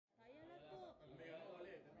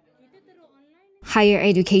Higher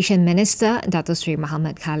Education Minister Datuk Seri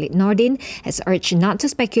Mohamed Khaled Nordin has urged not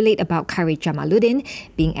to speculate about Khairy Jamaluddin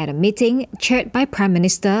being at a meeting chaired by Prime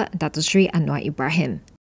Minister Datuk Seri Anwar Ibrahim.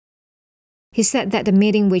 He said that the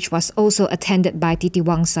meeting, which was also attended by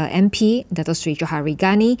Titiwangsa MP Datuk Seri Johari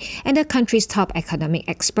Ghani and the country's top economic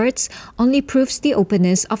experts, only proves the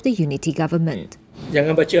openness of the unity government.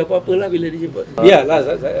 Jangan baca apa-apa lah bila dijemput. Biarlah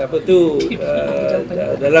apa tu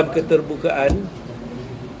dalam keterbukaan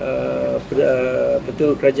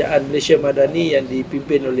betul kerajaan Malaysia Madani yang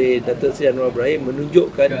dipimpin oleh Datuk Seri Anwar Ibrahim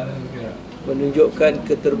menunjukkan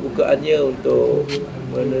keterbukaannya untuk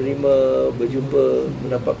menerima, berjumpa,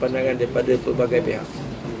 mendapat pandangan daripada pelbagai pihak.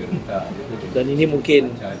 Dan ini mungkin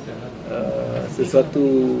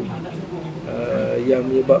sesuatu yang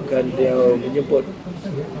menyebabkan dia menjemput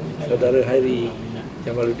saudara Khairy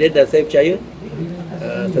Jamaluddin, dan saya percaya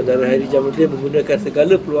saudara Khairy Jamaluddin menggunakan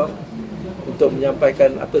segala peluang untuk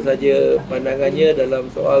menyampaikan apa saja pandangannya dalam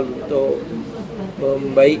soal untuk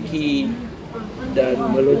membaiki dan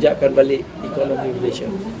melonjakkan balik ekonomi Malaysia.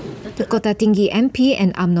 The Kota Tinggi MP and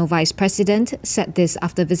Umno Vice President said this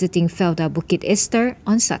after visiting Felda Bukit Easter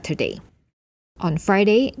on Saturday. On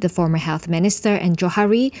Friday, the former Health Minister and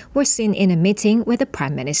Johari were seen in a meeting with the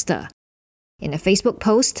Prime Minister. In a Facebook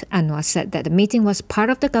post, Anwar said that the meeting was part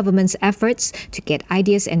of the government's efforts to get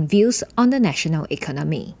ideas and views on the national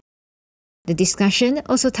economy. The discussion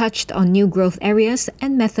also touched on new growth areas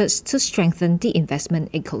and methods to strengthen the investment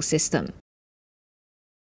ecosystem.